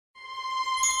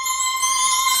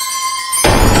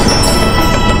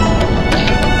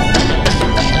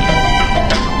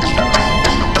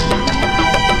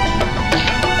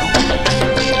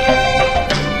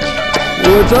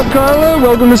What's up, Karla?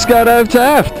 Welcome to Skydive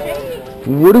Taft. Hey.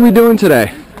 What are we doing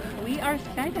today? We are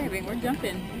skydiving. We're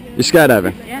jumping. You're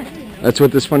skydiving? Yeah. That's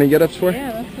what this funny get-up's for?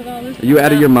 Yeah, that's what all this is. Are you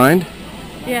out of your mind?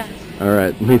 Yeah.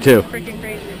 Alright, me too. Freaking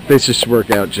crazy. This just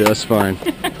work out just fine.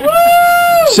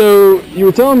 So, you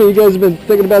were telling me you guys have been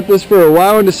thinking about this for a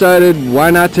while and decided,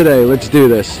 why not today? Let's do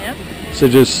this. Yep. So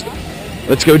just,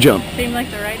 let's go jump. Seemed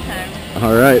like the right time.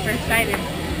 Alright. We're excited.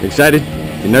 Excited?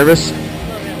 You nervous? A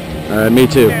little bit. Alright, me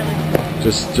too. Barely.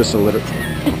 Just a little.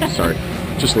 Sorry.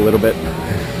 Just a little bit.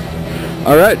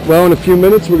 Alright, well in a few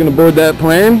minutes we're going to board that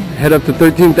plane, head up to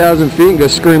 13,000 feet and go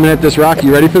screaming at this rock.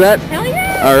 You ready for that? Hell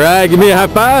yeah! Alright, give me a high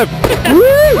five!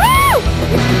 Woo!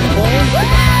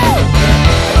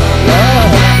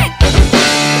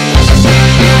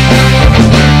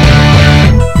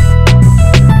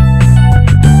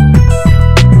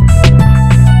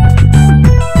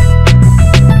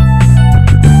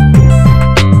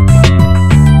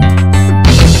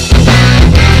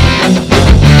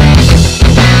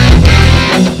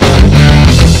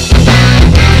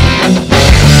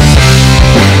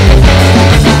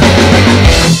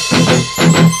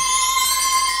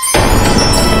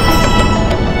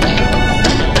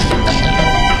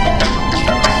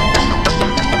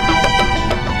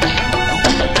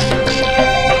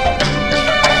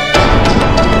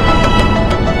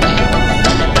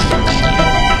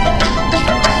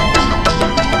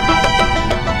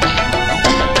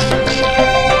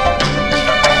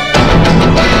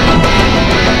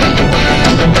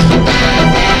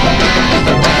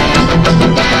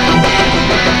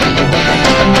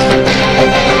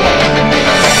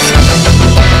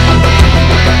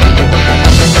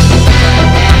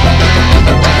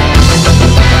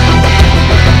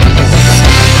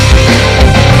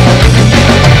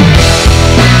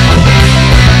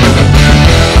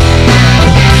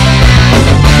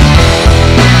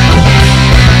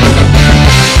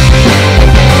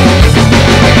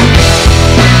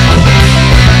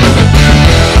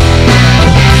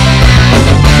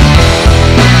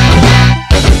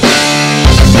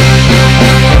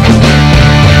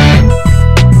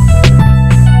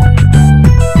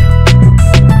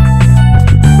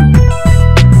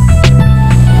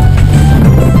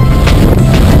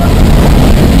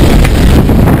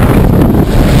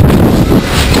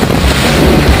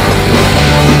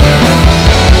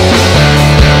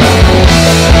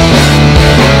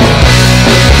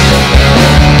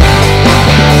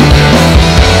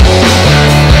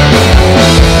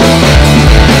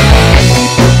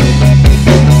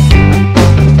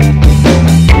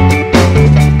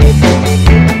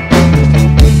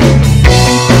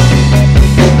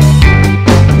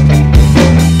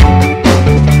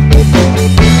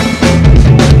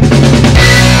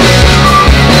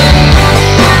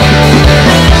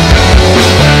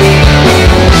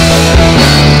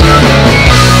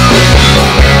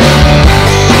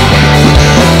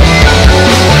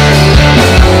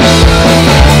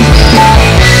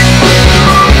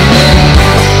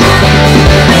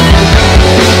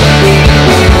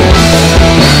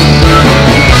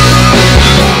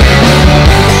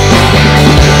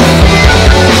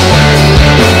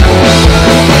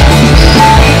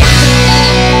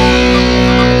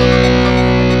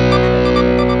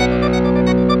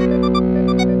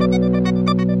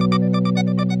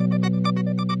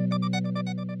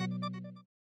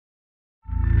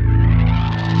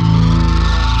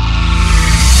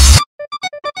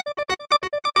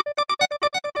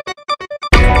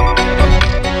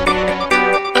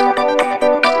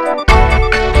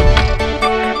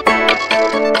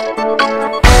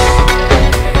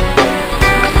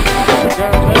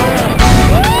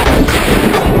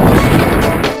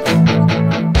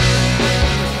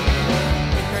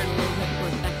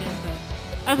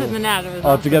 Other than that, it was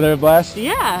All awesome. together a blast?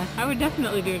 Yeah, I would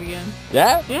definitely do it again.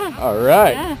 Yeah? Yeah.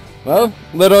 Alright. Yeah. Well,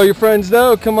 let all your friends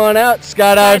know. Come on out.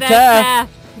 Skydive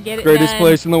Taft. Get it Greatest done.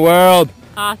 place in the world.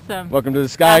 Awesome. Welcome to the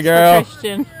Sky Ask Girl. for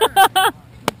Christian.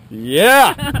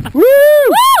 Yeah. Woo!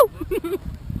 Woo!